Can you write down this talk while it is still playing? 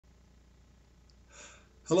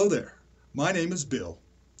Hello there, my name is Bill,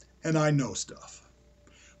 and I know stuff.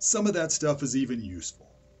 Some of that stuff is even useful.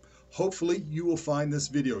 Hopefully you will find this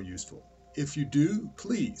video useful. If you do,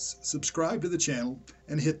 please subscribe to the channel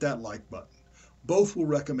and hit that like button. Both will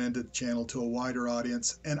recommend the channel to a wider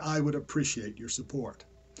audience, and I would appreciate your support.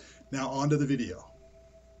 Now on to the video.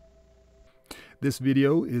 This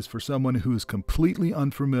video is for someone who is completely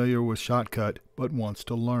unfamiliar with Shotcut but wants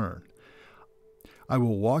to learn. I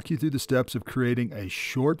will walk you through the steps of creating a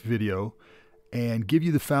short video and give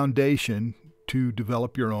you the foundation to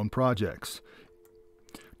develop your own projects.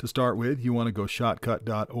 To start with, you want to go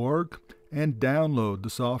shotcut.org and download the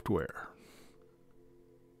software.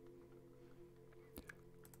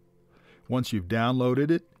 Once you've downloaded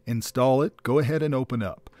it, install it, go ahead and open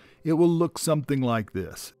up. It will look something like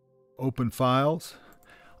this. Open files.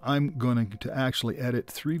 I'm going to actually edit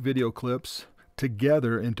 3 video clips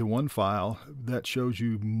together into one file that shows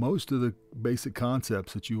you most of the basic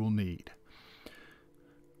concepts that you will need.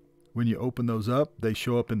 When you open those up, they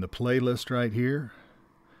show up in the playlist right here.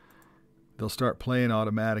 They'll start playing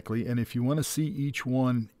automatically, and if you want to see each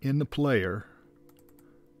one in the player,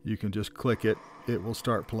 you can just click it. It will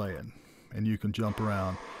start playing, and you can jump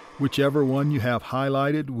around. Whichever one you have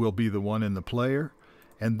highlighted will be the one in the player,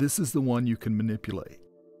 and this is the one you can manipulate.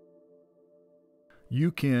 You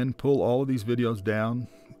can pull all of these videos down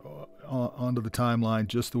onto the timeline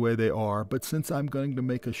just the way they are, but since I'm going to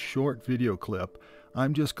make a short video clip,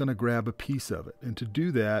 I'm just going to grab a piece of it. And to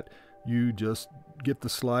do that, you just get the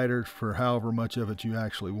slider for however much of it you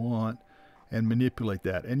actually want and manipulate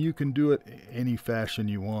that. And you can do it any fashion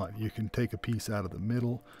you want. You can take a piece out of the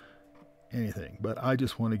middle, anything. But I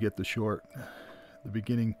just want to get the short, the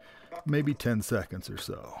beginning, maybe 10 seconds or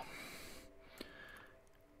so.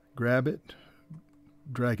 Grab it,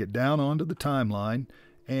 drag it down onto the timeline,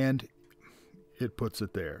 and it puts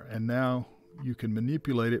it there. And now you can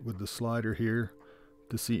manipulate it with the slider here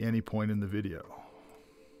to see any point in the video.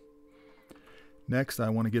 Next, I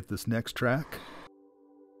want to get this next track.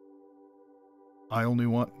 I only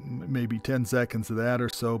want maybe 10 seconds of that or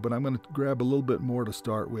so, but I'm going to grab a little bit more to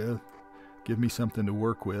start with. Give me something to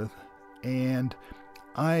work with. And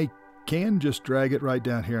I can just drag it right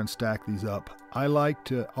down here and stack these up. I like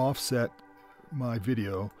to offset my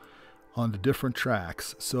video onto different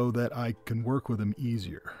tracks so that I can work with them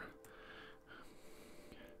easier.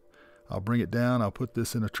 I'll bring it down, I'll put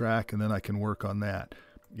this in a track, and then I can work on that.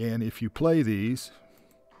 And if you play these,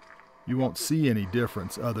 you won't see any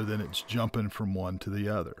difference other than it's jumping from one to the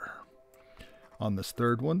other. On this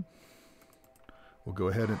third one, we'll go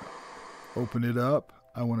ahead and open it up.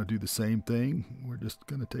 I want to do the same thing. We're just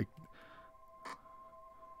going to take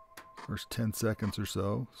first 10 seconds or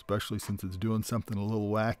so, especially since it's doing something a little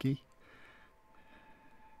wacky.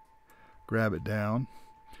 Grab it down.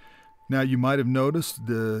 Now you might have noticed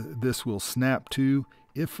this will snap to.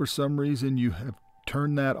 If for some reason you have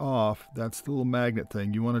turned that off, that's the little magnet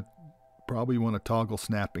thing. You probably want to toggle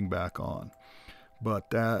snapping back on. But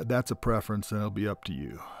that's a preference, and it'll be up to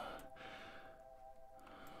you.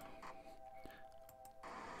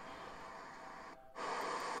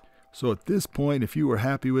 So at this point, if you were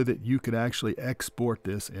happy with it, you could actually export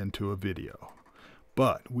this into a video.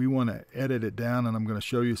 But we want to edit it down, and I'm going to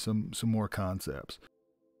show you some more concepts.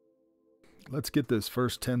 Let's get this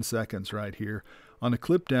first 10 seconds right here. On the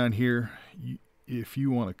clip down here, if you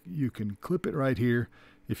want to, you can clip it right here.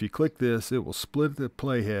 If you click this, it will split the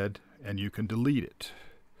playhead, and you can delete it.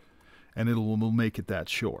 And it will make it that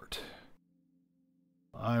short.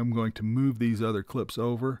 I'm going to move these other clips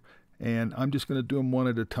over, and I'm just going to do them one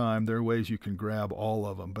at a time. There are ways you can grab all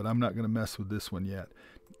of them, but I'm not going to mess with this one yet.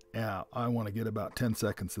 Now, I want to get about 10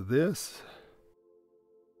 seconds of this.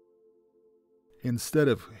 Instead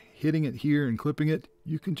of hitting it here and clipping it,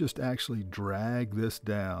 you can just actually drag this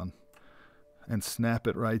down and snap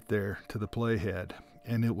it right there to the playhead,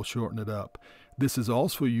 and it will shorten it up. This is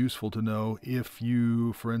also useful to know if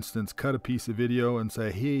you, for instance, cut a piece of video and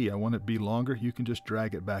say, hey, I want it to be longer, you can just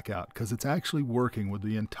drag it back out because it's actually working with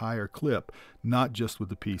the entire clip, not just with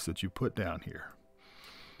the piece that you put down here.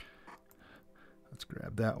 Let's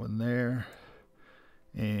grab that one there.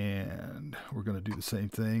 And we're going to do the same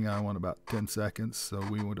thing. I want about 10 seconds, so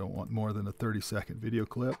we don't want more than a 30-second video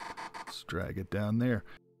clip. Let's drag it down there.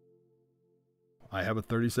 I have a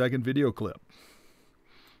 30-second video clip.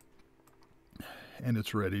 And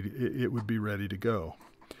it's ready. It would be ready to go.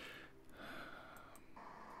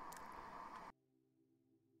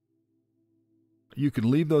 You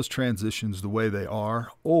can leave those transitions the way they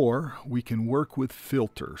are, or we can work with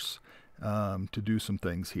filters to do some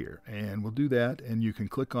things here. And we'll do that, and you can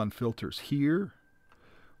click on filters here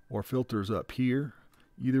or filters up here.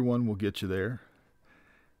 Either one will get you there.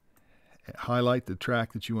 highlight the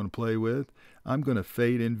track that you want to play with. I'm going to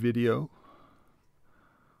fade in video.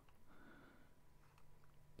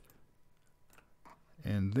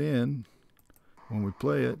 And then when we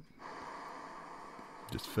play it,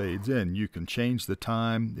 just fades in. You can change the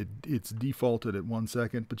time. It's defaulted at 1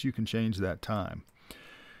 second, but you can change that time.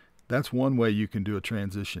 That's one way you can do a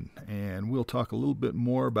transition, and we'll talk a little bit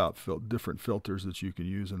more about different filters that you can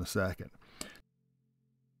use in a second.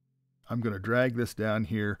 I'm going to drag this down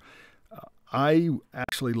here. I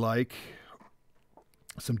actually like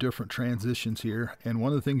some different transitions here, and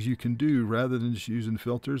one of the things you can do rather than just using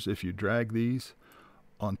filters, if you drag these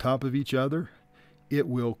on top of each other, it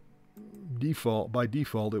will by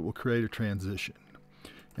default it will create a transition.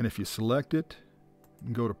 And if you select it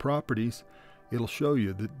and go to properties, it'll show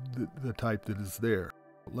you the type that is there.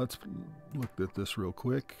 Let's look at this real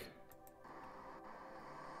quick.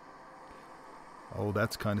 Oh,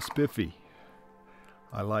 that's kind of spiffy.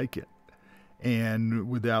 I like it. And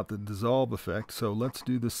without the dissolve effect. So let's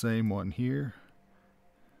do the same one here.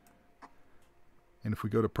 And if we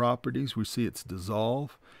go to properties, we see it's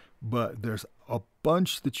dissolve, but there's a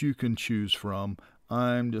bunch that you can choose from.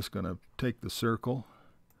 I'm just going to take the circle,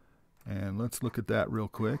 and let's look at that real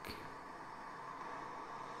quick.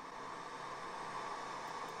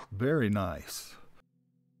 Very nice.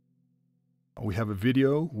 We have a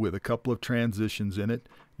video with a couple of transitions in it.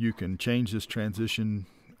 You can change this transition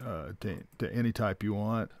to any type you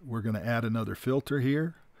want. We're going to add another filter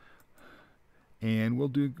here, and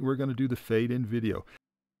we're going to do the fade in video.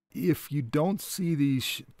 If you don't see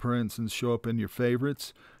these, for instance, show up in your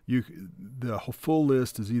favorites, the full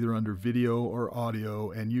list is either under video or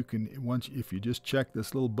audio, and you can if you just check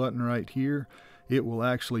this little button right here, it will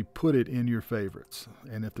actually put it in your favorites.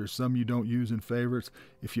 And if there's some you don't use in favorites,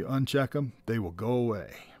 if you uncheck them, they will go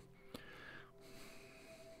away.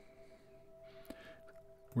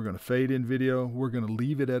 We're going to fade in video. We're going to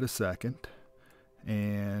leave it at 1 second,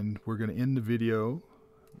 and we're going to end the video.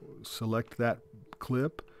 Select that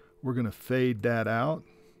clip. We're going to fade that out,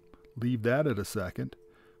 leave that at 1 second,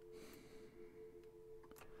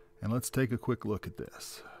 and let's take a quick look at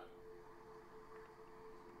this.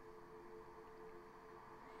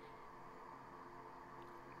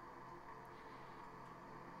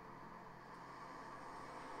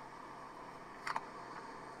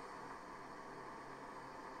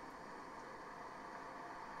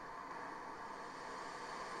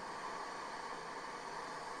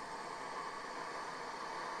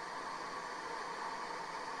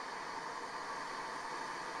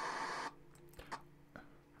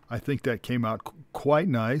 I think that came out quite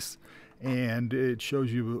nice, and it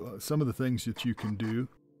shows you some of the things that you can do.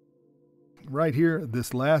 Right here,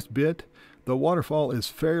 this last bit, the waterfall is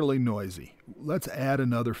fairly noisy. Let's add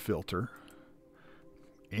another filter,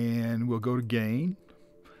 and we'll go to gain,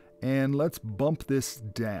 and let's bump this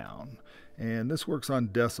down. And this works on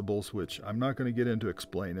decibels, which I'm not going to get into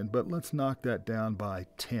explaining, but let's knock that down by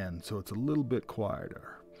 10 so it's a little bit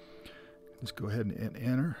quieter. Just go ahead and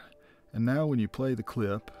enter. And now when you play the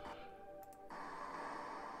clip,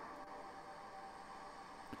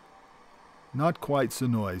 not quite so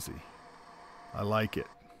noisy. I like it.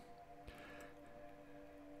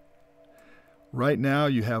 Right now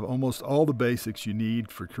you have almost all the basics you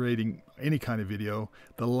need for creating any kind of video.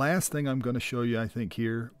 The last thing I'm going to show you, I think,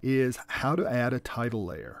 here is how to add a title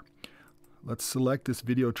layer. Let's select this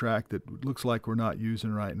video track that looks like we're not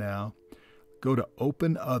using right now. Go to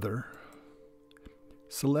Open Other.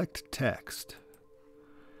 Select text.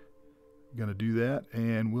 I'm going to do that,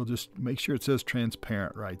 and we'll just make sure it says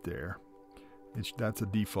transparent right there. That's a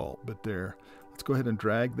default, but there. Let's go ahead and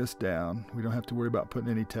drag this down. We don't have to worry about putting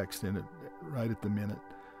any text in it right at the minute.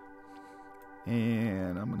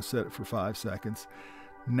 And I'm going to set it for 5 seconds.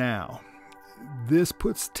 Now, this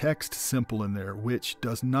puts text simple in there, which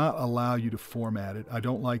does not allow you to format it. I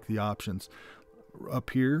don't like the options. Up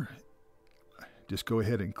here, just go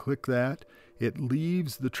ahead and click that. It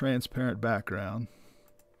leaves the transparent background.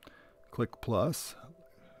 Click plus,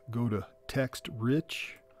 go to text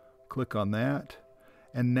rich, click on that,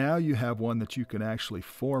 and now you have one that you can actually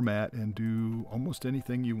format and do almost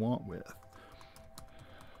anything you want with.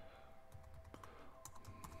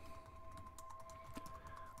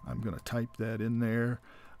 I'm going to type that in there.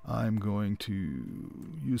 I'm going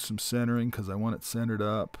to use some centering because I want it centered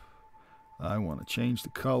up. I want to change the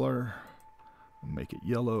color, make it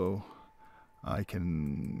yellow. I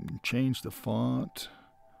can change the font.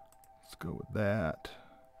 Let's go with that.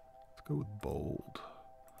 Let's go with bold.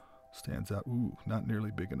 Stands out. Ooh, not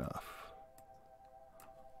nearly big enough.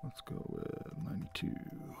 Let's go with 92.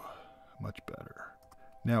 Much better.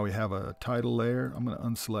 Now we have a title layer. I'm going to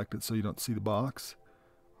unselect it so you don't see the box.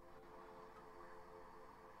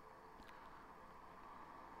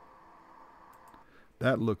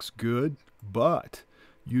 That looks good, but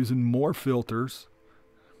using more filters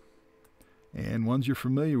and ones you're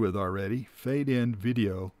familiar with already, fade in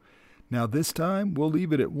video. Now this time we'll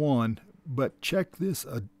leave it at 1, but check this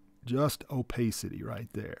adjust opacity right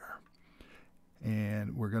there.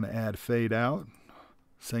 And we're going to add fade out.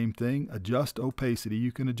 Same thing, adjust opacity.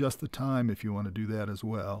 You can adjust the time if you want to do that as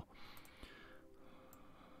well.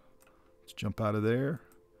 Let's jump out of there.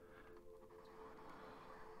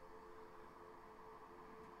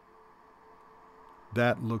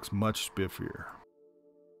 That looks much spiffier.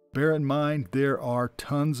 Bear in mind, there are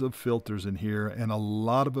tons of filters in here and a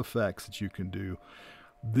lot of effects that you can do.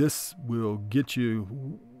 This will get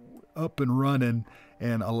you up and running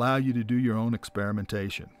and allow you to do your own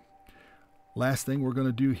experimentation. Last thing we're going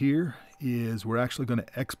to do here is we're actually going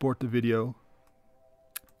to export the video.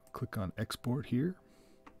 Click on export here.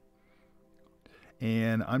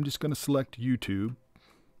 And I'm just going to select YouTube.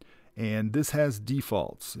 And this has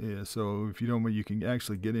defaults, so if you don't, you can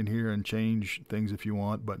actually get in here and change things if you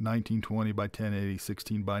want, but 1920 by 1080,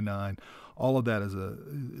 16 by 9, all of that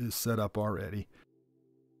is set up already.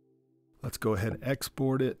 Let's go ahead and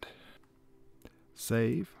export it,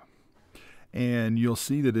 save, and you'll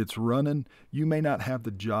see that it's running. You may not have the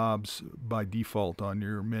jobs by default on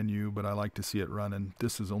your menu, but I like to see it running.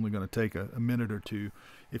 This is only going to take a minute or two.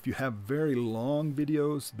 If you have very long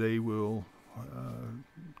videos, they will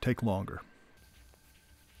take longer.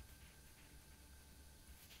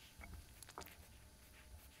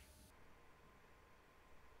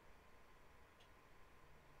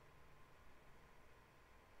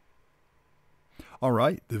 All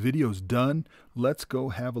right, the video's done. Let's go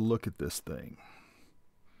have a look at this thing.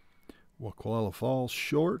 Wakulla Falls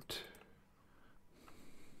short.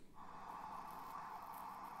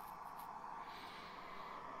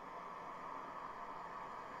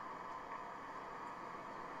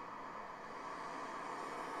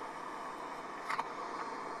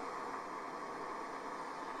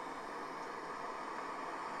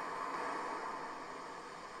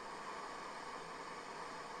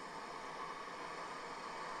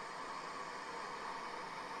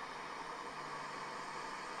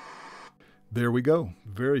 There we go.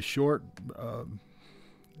 Very short.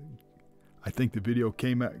 I think the video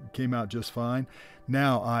came out just fine.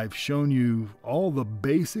 Now I've shown you all the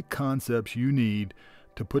basic concepts you need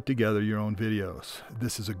to put together your own videos.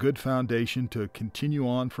 This is a good foundation to continue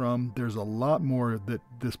on from. There's a lot more that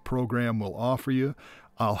this program will offer you.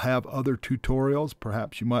 I'll have other tutorials.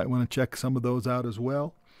 Perhaps you might want to check some of those out as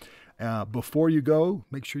well. Before you go,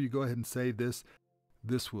 make sure you go ahead and save this.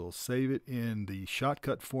 This will save it in the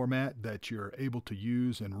Shotcut format that you're able to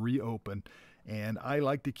use and reopen. And I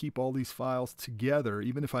like to keep all these files together,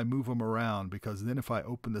 even if I move them around, because then if I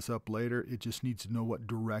open this up later, it just needs to know what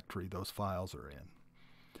directory those files are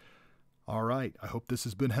in. All right, I hope this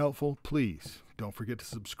has been helpful. Please don't forget to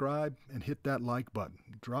subscribe and hit that like button.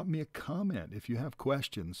 Drop me a comment if you have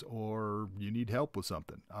questions or you need help with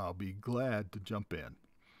something. I'll be glad to jump in.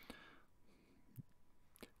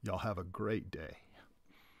 Y'all have a great day.